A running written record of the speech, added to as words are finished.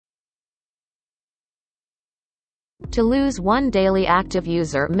To lose one daily active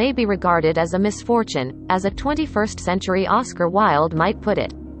user may be regarded as a misfortune, as a 21st-century Oscar Wilde might put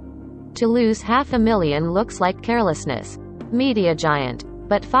it. To lose 500,000 looks like carelessness. Media giant.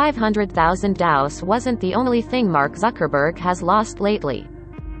 But 500,000 DAOs wasn't the only thing Mark Zuckerberg has lost lately.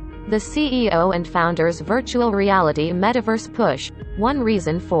 The CEO and founder's virtual reality metaverse push, one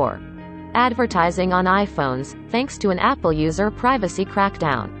reason for advertising on iPhones, thanks to an Apple user privacy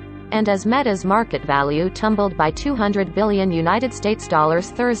crackdown. And as Meta's market value tumbled by $200 billion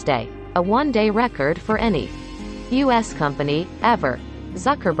Thursday, a one-day record for any U.S. company, ever.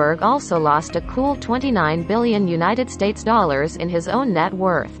 Zuckerberg also lost a cool $29 billion in his own net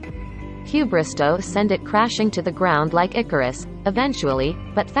worth. Hubris send it crashing to the ground like Icarus, eventually,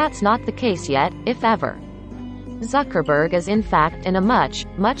 but that's not the case yet, if ever. Zuckerberg is in fact in a much,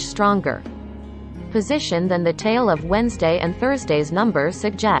 much stronger position than the tale of Wednesday and Thursday's numbers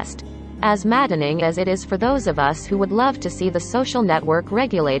suggest. As maddening as it is for those of us who would love to see the social network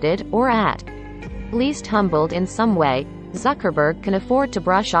regulated, or at least humbled in some way, Zuckerberg can afford to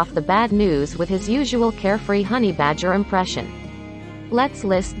brush off the bad news with his usual carefree honey badger impression. Let's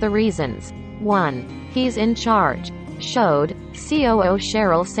list the reasons. 1. He's in charge. Showed, COO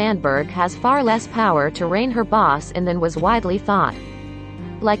Sheryl Sandberg has far less power to rein her boss in than was widely thought.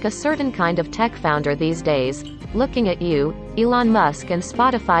 Like a certain kind of tech founder these days, looking at you, Elon Musk and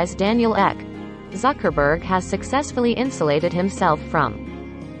Spotify's Daniel Ek, Zuckerberg has successfully insulated himself from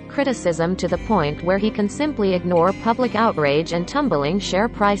criticism to the point where he can simply ignore public outrage and tumbling share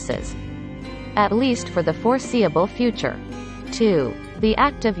prices. At least for the foreseeable future. 2. The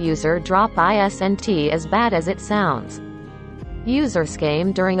active user drop isn't as bad as it sounds. Users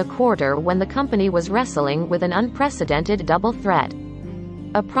came during a quarter when the company was wrestling with an unprecedented double threat.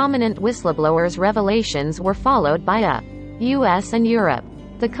 A prominent whistleblower's revelations were followed by a US and Europe.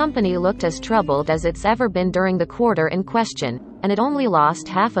 The company looked as troubled as it's ever been during the quarter in question, and it only lost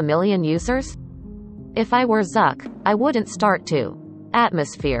 500,000 users? If I were Zuck, I wouldn't start to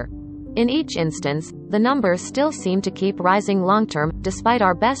atmosphere. In each instance, the numbers still seem to keep rising long-term, despite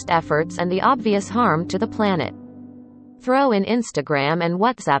our best efforts and the obvious harm to the planet. Throw in Instagram and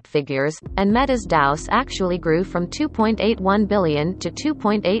WhatsApp figures, and Meta's DAOs actually grew from 2.81 billion to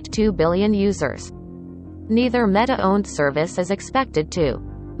 2.82 billion users. Neither Meta-owned service is expected to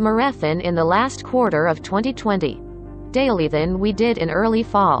marathon in the last quarter of 2020. Daily than we did in early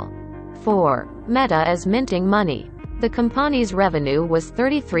fall. 4. Meta is minting money. The company's revenue was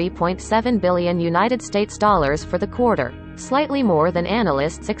 $33.7 billion for the quarter, slightly more than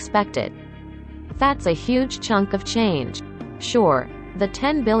analysts expected. That's a huge chunk of change. Sure, the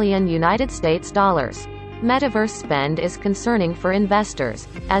 $10 billion metaverse spend is concerning for investors,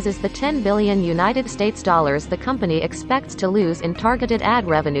 as is the $10 billion the company expects to lose in targeted ad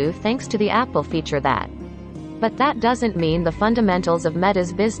revenue thanks to the Apple feature that. But that doesn't mean the fundamentals of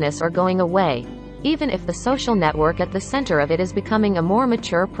Meta's business are going away, even if the social network at the center of it is becoming a more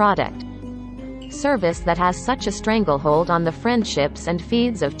mature product. Service that has such a stranglehold on the friendships and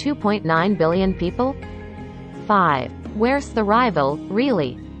feeds of 2.9 billion people? 5. Where's the rival,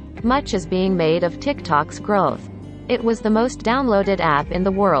 really? Much is being made of TikTok's growth. It was the most downloaded app in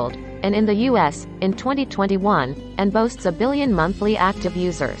the world, and in the US, in 2021, and boasts a billion monthly active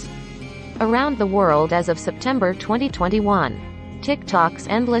users. Around the world as of September 2021. TikTok's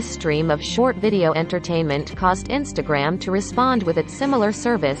endless stream of short video entertainment caused Instagram to respond with its similar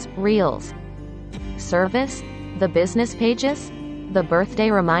service, Reels. Service? The business pages? The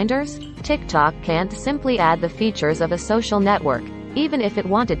birthday reminders? TikTok can't simply add the features of a social network, even if it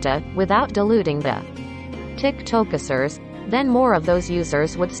wanted to, without diluting the TikTokers. Then more of those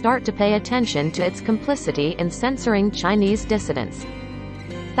users would start to pay attention to its complicity in censoring Chinese dissidents.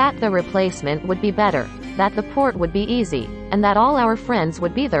 That the replacement would be better, that the port would be easy, and that all our friends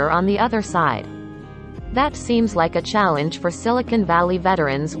would be there on the other side. That seems like a challenge for Silicon Valley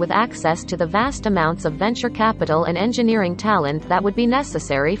veterans with access to the vast amounts of venture capital and engineering talent that would be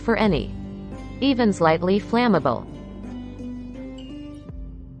necessary for any even slightly flammable